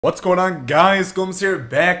What's going on, guys? Gomes here,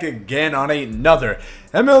 back again on another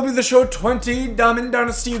MLB The Show 20 Diamond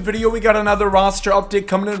Dynasty video. We got another roster update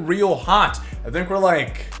coming in real hot. I think we're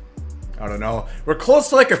like, I don't know, we're close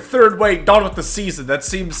to like a third way done with the season. That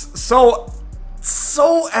seems so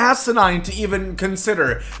asinine to even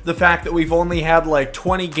consider the fact that we've only had like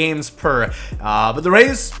 20 games per. But the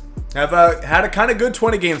Rays have had a kind of good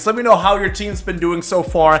 20 games. Let me know how your team's been doing so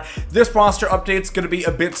far. This roster update's going to be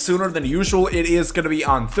a bit sooner than usual. It is going to be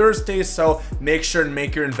on Thursday, so make sure and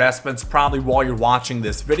make your investments probably while you're watching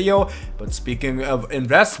this video. But speaking of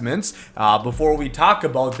investments, before we talk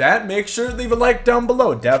about that, make sure to leave a like down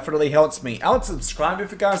below. Definitely helps me out. Subscribe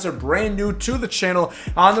if you guys are brand new to the channel.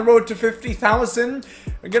 On the road to 50,000.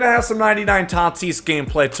 We're going to have some 99 Tatis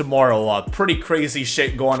gameplay tomorrow. Pretty crazy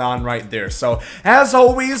shit going on right there. So, as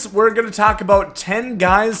always, we're going to talk about 10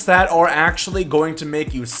 guys that are actually going to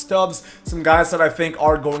make you stubs. Some guys that I think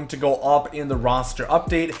are going to go up in the roster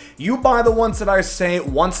update. You buy the ones that I say.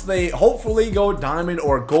 Once they hopefully go diamond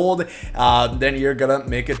or gold, then you're going to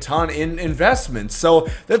make a ton in investments. So,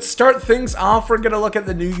 let's start things off. We're going to look at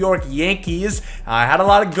the New York Yankees. Had a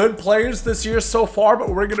lot of good players this year so far, but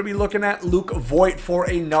we're going to be looking at Luke Voit for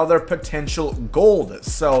another potential gold.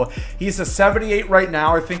 So he's a 78 right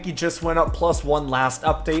now. I think he just went up +1 last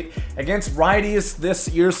update against righties this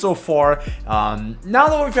year so far. Now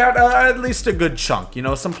that we've had at least a good chunk, you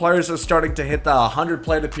know, some players are starting to hit the 100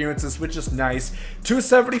 plate appearances, which is nice.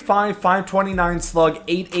 275, 529 slug,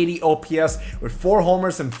 880 OPS with 4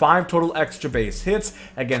 homers and 5 total extra base hits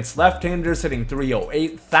against left-handers, hitting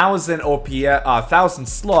 308, 1000 OPS, 1000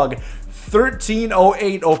 slug,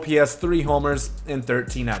 1308 OPS, 3 homers, and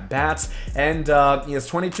 13 at-bats. And he has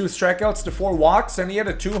 22 strikeouts to 4 walks, and he had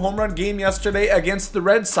a 2-home-run game yesterday against the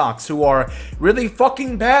Red Sox, who are really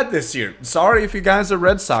fucking bad this year. Sorry if you guys are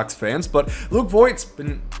Red Sox fans, but Luke Voit's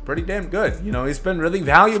been pretty damn good. You know, he's been really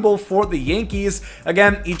valuable for the Yankees.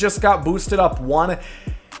 Again, he just got boosted up 1.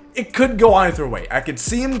 It could go either way. I could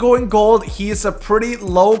see him going gold. He's a pretty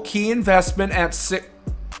low-key investment at 6.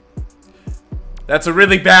 That's a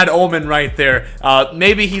really bad omen right there.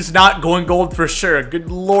 Maybe he's not going gold for sure.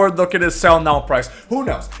 Good lord, look at his sell now price. Who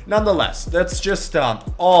knows? Nonetheless, that's just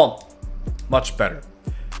all much better.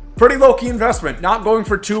 Pretty low-key investment. Not going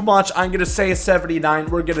for too much. I'm going to say a 79.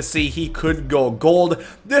 We're going to see he could go gold.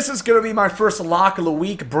 This is going to be my first lock of the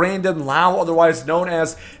week. Brandon Lowe, otherwise known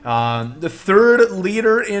as the 3rd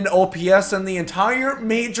leader in OPS in the entire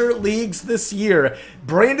major leagues this year.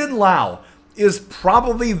 Brandon Lowe is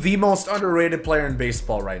probably the most underrated player in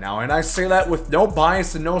baseball right now, and I say that with no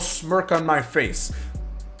bias and no smirk on my face.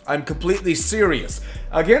 I'm completely serious.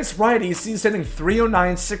 Against righties, he's hitting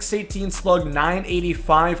 309, 618 slug,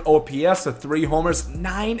 985 OPS with 3 homers,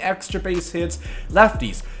 9 extra base hits.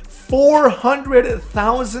 Lefties,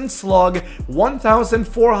 400,000 slug,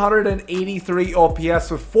 1,483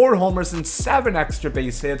 OPS with 4 homers and 7 extra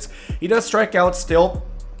base hits. He does strike out still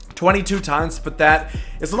 22 times, but that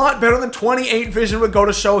is a lot better than 28 vision would go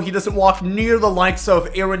to show. He doesn't walk near the likes of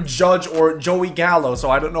Aaron Judge or Joey Gallo,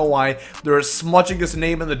 so I don't know why they're smudging his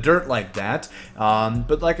name in the dirt like that.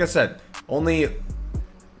 But like I said, only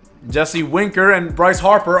Jesse Winker and Bryce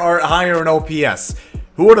Harper are higher in OPS.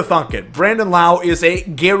 Who would have thunk it? Brandon Lowe is a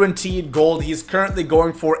guaranteed gold. He's currently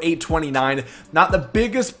going for 829. Not the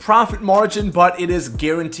biggest profit margin, but it is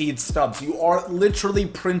guaranteed stubs. You are literally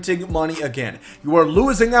printing money again. You are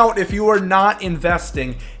losing out if you are not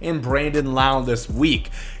investing in Brandon Lowe this week.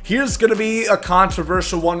 Here's going to be a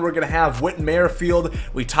controversial one. We're going to have Whit Merrifield.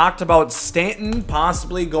 We talked about Stanton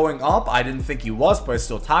possibly going up. I didn't think he was, but I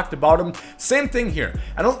still talked about him. Same thing here.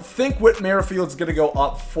 I don't think Whit Merrifield's going to go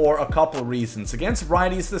up for a couple reasons. Against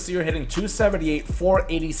righties this year, hitting 278,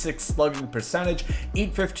 486 slugging percentage,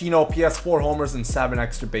 815 OPS, 4 homers, and 7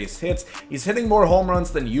 extra base hits. He's hitting more home runs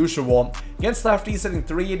than usual. Against lefties, hitting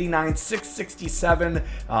 389, 667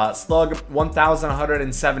 slug,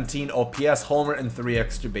 1,117 OPS, homer, and 3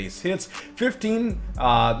 extra base hits, 15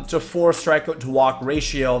 to 4 strikeout to walk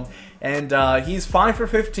ratio, and he's 5 for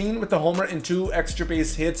 15 with the homer and 2 extra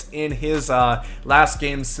base hits in his last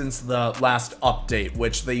game since the last update,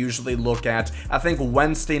 which they usually look at, I think,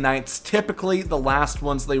 Wednesday nights, typically the last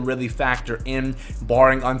ones they really factor in,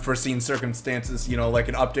 barring unforeseen circumstances, you know, like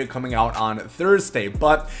an update coming out on Thursday.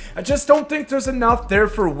 But I just don't think there's enough there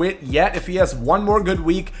for Whit yet. If he has one more good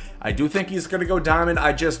week, I do think he's going to go diamond.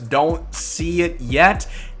 I just don't see it yet.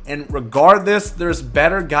 And regardless, there's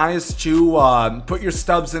better guys to put your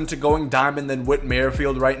Stubs into going diamond than Whit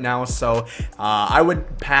Merrifield right now. So I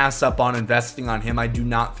would pass up on investing on him. I do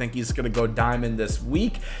not think he's going to go diamond this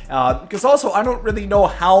week. Because also, I don't really know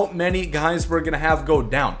how many guys we're going to have go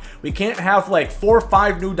down. We can't have like 4 or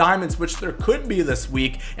 5 new diamonds, which there could be this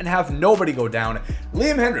week, and have nobody go down.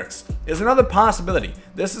 Liam Hendriks is another possibility.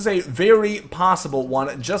 This is a very possible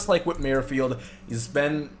one, just like Whit Merrifield. He's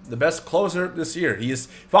been the best closer this year. He's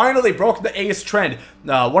finally broke the ace trend.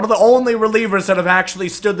 One of the only relievers that have actually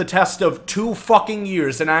stood the test of 2 fucking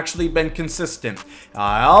years and actually been consistent.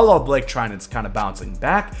 Although Blake Trinan's kind of bouncing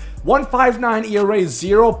back. 1.59 ERA,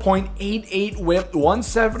 0.88 whip,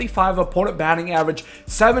 175 opponent batting average,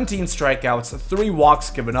 17 strikeouts, 3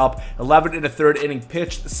 walks given up, 11 in a third inning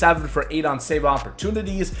pitched, 7 for 8 on save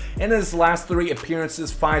opportunities, and in his last 3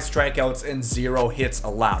 appearances, 5 strikeouts and 0 hits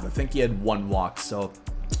allowed. I think he had 1 walk, so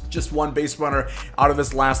just 1 base runner out of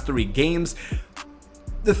his last 3 games.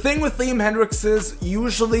 The thing with Liam Hendriks is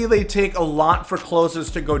usually they take a lot for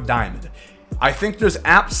closers to go diamond. I think there's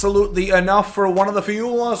absolutely enough for one of the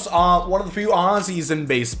few Aussies in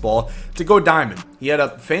baseball to go diamond. He had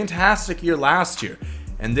a fantastic year last year,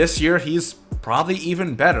 and this year he's probably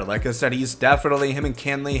even better. Like I said, he's definitely, him and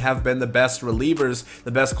Kenley have been the best relievers,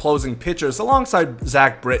 the best closing pitchers, alongside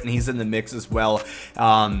Zack Britton. He's in the mix as well.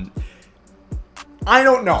 I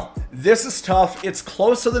don't know. This is tough. It's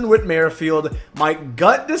closer than Whit Merrifield. My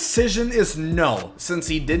gut decision is no, since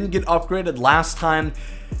he didn't get upgraded last time.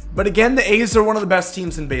 But again, the A's are one of the best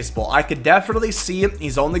teams in baseball. I could definitely see it.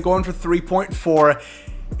 He's only going for 3.4.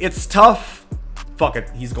 It's tough. Fuck it.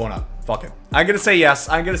 He's going up. Fuck it. I'm going to say yes.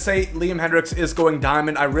 I'm going to say Liam Hendriks is going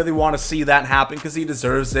diamond. I really want to see that happen because he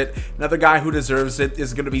deserves it. Another guy who deserves it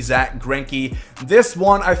is going to be Zack Greinke. This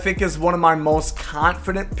one, I think, is one of my most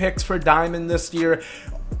confident picks for diamond this year.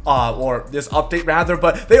 Or this update rather,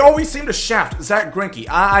 but they always seem to shaft Zack Greinke.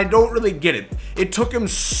 I don't really get it. It took him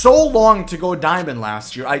so long to go diamond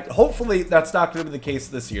last year. Hopefully that's not going to be the case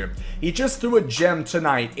this year. He just threw a gem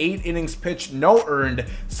tonight. 8 innings pitched, no earned,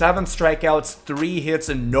 7 strikeouts, 3 hits,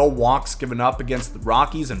 and no walks given up against the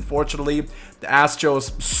Rockies. Unfortunately, the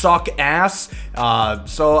Astros suck ass.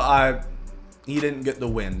 He didn't get the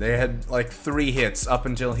win. They had like 3 hits up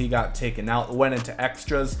until he got taken out, went into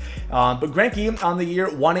extras. But Greinke on the year,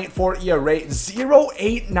 1.84 ERA,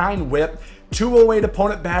 0.89 whip, 208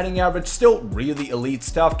 opponent batting average, still really elite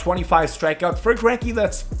stuff. 25 strikeouts for Greinke,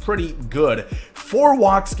 that's pretty good. 4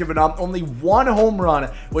 walks given up, only 1 home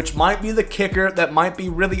run, which might be the kicker. That might be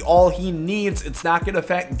really all he needs. It's not going to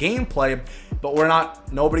affect gameplay, but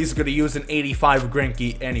nobody's going to use an 85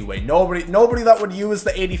 Greinke anyway. Nobody that would use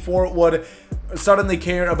the 84 would suddenly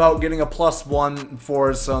care about getting a +1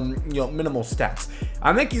 for some, minimal stats.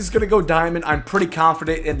 I think he's going to go diamond. I'm pretty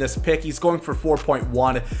confident in this pick. He's going for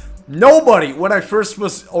 4.1. Nobody, when I first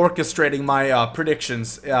was orchestrating my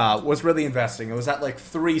predictions, was really investing. It was at like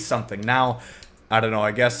 3 something. Now, I don't know,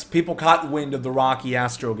 I guess people caught wind of the Rocky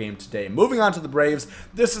Astro game today. Moving on to the Braves,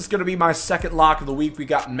 this is going to be my second lock of the week. We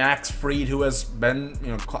got Max Fried, who has been,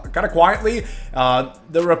 kind of quietly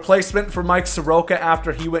the replacement for Mike Soroka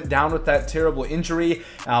after he went down with that terrible injury.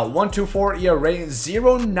 1.24 ERA,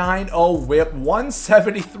 0.90 whip,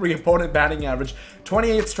 173 opponent batting average,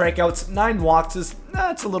 28 strikeouts, 9 walks.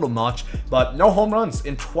 That's a little much, but no home runs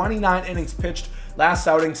in 29 innings pitched. Last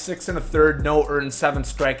outing, 6 1/3, no earned, 7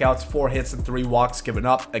 strikeouts, 4 hits, and 3 walks given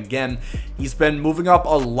up. Again, he's been moving up a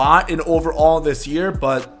lot in overall this year,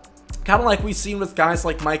 but kind of like we've seen with guys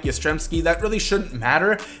like Mike Yastrzemski, that really shouldn't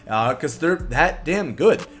matter because they're that damn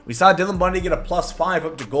good. We saw Dylan Bundy get a +5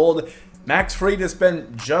 up to gold. Max Fried has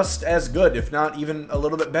been just as good, if not even a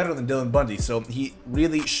little bit better than Dylan Bundy, so he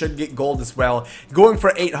really should get gold as well. Going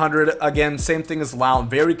for 800, again, same thing as Lau,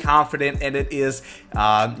 very confident, and it is,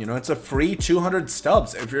 it's a free 200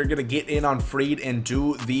 stubs if you're going to get in on Fried and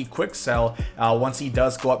do the quick sell once he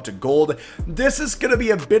does go up to gold. This is going to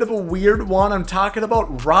be a bit of a weird one. I'm talking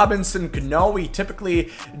about Robinson Cano. We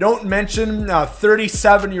typically don't mention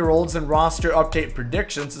 37-year-olds in roster update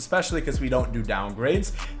predictions, especially because we don't do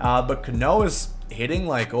downgrades, but Cano is hitting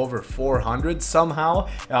like over 400 somehow.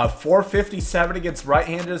 457 against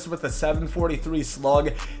right-handers with a 743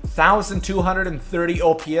 slug, 1,230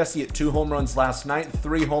 OPS. He hit 2 home runs last night,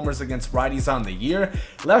 3 homers against righties on the year.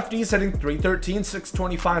 Lefties hitting 313,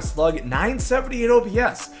 625 slug, 978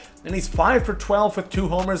 OPS. And he's 5 for 12 with 2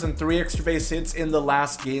 homers and 3 extra base hits in the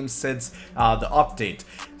last game since the update.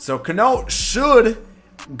 So Cano should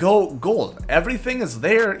go gold. Everything is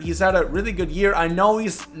there. He's had a really good year. I know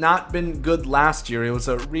he's not been good last year. It was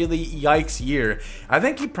a really yikes year. I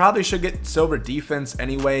think he probably should get silver defense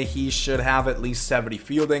anyway. He should have at least 70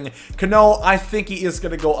 fielding. Cano, I think he is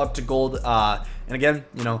going to go up to gold. And again,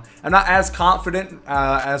 you know, I'm not as confident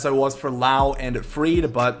as I was for Lau and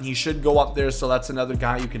Freed, but he should go up there, so that's another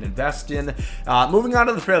guy you can invest in. Moving on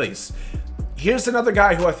to the Phillies. Here's another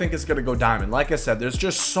guy who I think is going to go diamond. Like I said, there's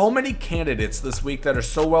just so many candidates this week that are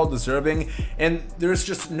so well deserving, and there's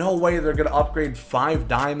just no way they're going to upgrade 5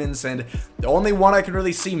 diamonds, and the only one I can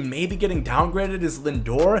really see maybe getting downgraded is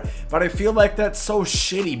Lindor, but I feel like that's so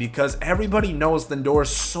shitty because everybody knows Lindor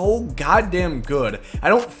is so goddamn good. I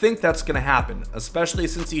don't think that's going to happen, especially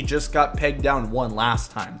since he just got pegged down 1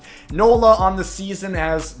 last time. Nola on the season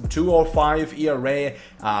has 2.05 ERA,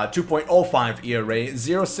 2.05 ERA,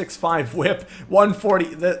 0.65 whip,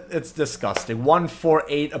 140, it's disgusting,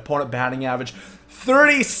 148 opponent batting average,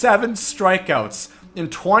 37 strikeouts in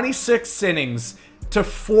 26 innings to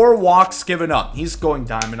 4 walks given up. He's going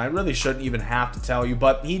diamond. I really shouldn't even have to tell you,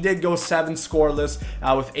 but he did go 7 scoreless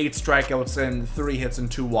with 8 strikeouts and 3 hits and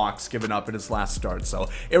 2 walks given up in his last start. So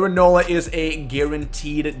Aaron Nola is a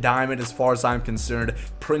guaranteed diamond as far as I'm concerned.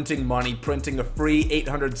 Printing money, printing a free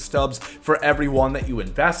 800 stubs for everyone that you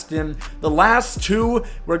invest in. The last 2,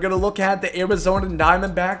 we're going to look at the Arizona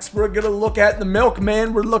Diamondbacks. We're going to look at the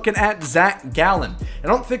Milkman. We're looking at Zack Gallen. I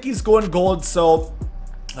don't think he's going gold, so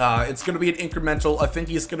it's going to be an incremental. I think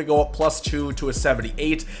he's going to go up +2 to a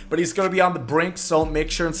 78, but he's going to be on the brink, so make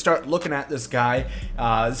sure and start looking at this guy.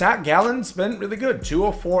 Zack Gallen's been really good.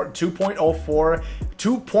 2.04,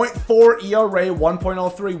 2.4 ERA,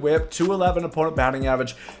 1.03 whip, 211 opponent batting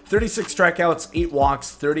average, 36 strikeouts, 8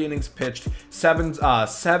 walks, 30 innings pitched, 7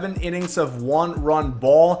 innings of 1-run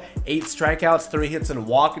ball, 8 strikeouts, 3 hits and a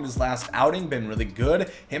walk in his last outing. Been really good.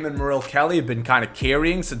 Him and Merrill Kelly have been kind of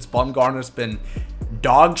carrying since Bumgarner's been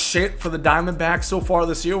dog shit for the Diamondbacks so far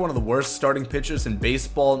this year. One of the worst starting pitchers in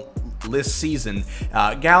baseball this season.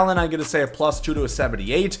 Gallen, I'm going to say a +2 to a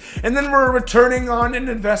 78. And then we're returning on an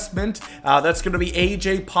investment. That's going to be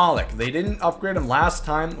AJ Pollock. They didn't upgrade him last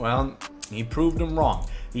time. Well, he proved them wrong.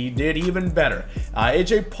 He did even better.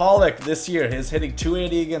 AJ Pollock this year is hitting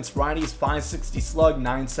 280 against righties, 560 slug,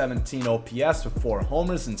 917 OPS with 4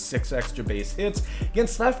 homers and 6 extra base hits.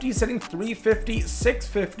 Against lefties, hitting 350,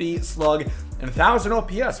 650 slug, and 1,000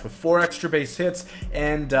 OPS with 4 extra base hits,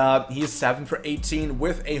 and he's 7 for 18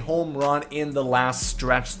 with a home run in the last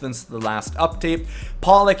stretch since the last update.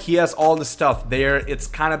 Pollock, he has all the stuff there. It's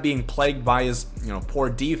kind of being plagued by his, you know, poor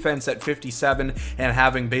defense at 57 and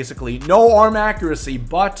having basically no arm accuracy,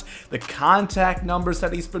 but the contact numbers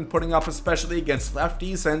that he's been putting up, especially against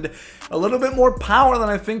lefties, and a little bit more power than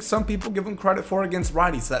I think some people give him credit for against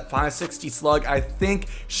righties. That 560 slug, I think,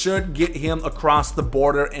 should get him across the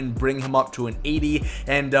border and bring him up to an 80,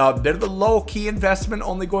 and a bit of a low-key investment,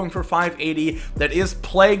 only going for 580. That is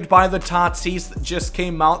plagued by the Tatis that just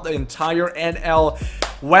came out. The entire NL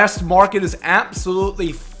West market is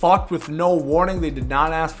absolutely fucked with no warning. They did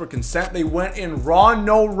not ask for consent. They went in raw,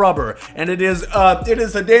 no rubber, and it is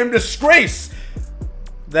a damn disgrace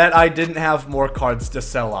that I didn't have more cards to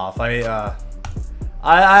sell off.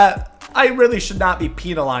 I really should not be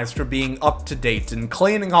penalized for being up to date and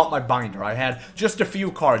cleaning out my binder. I had just a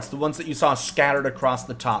few cards, the ones that you saw scattered across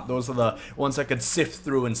the top. Those are the ones I could sift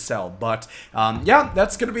through and sell. But yeah,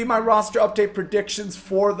 that's going to be my roster update predictions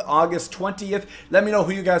for the August 20th. Let me know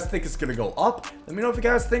who you guys think is going to go up. Let me know if you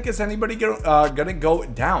guys think is anybody going to go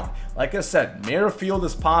down. Like I said, Merrifield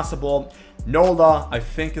is possible. Nola, I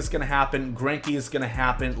think, is going to happen. Greinke is going to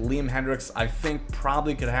happen. Liam Hendricks, I think,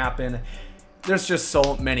 probably could happen. There's just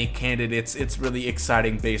so many candidates. It's really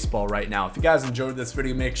exciting baseball right now. If you guys enjoyed this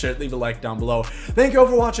video, make sure to leave a like down below. Thank you all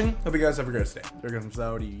for watching. Hope you guys have a great day. There comes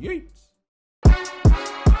out. Yeet.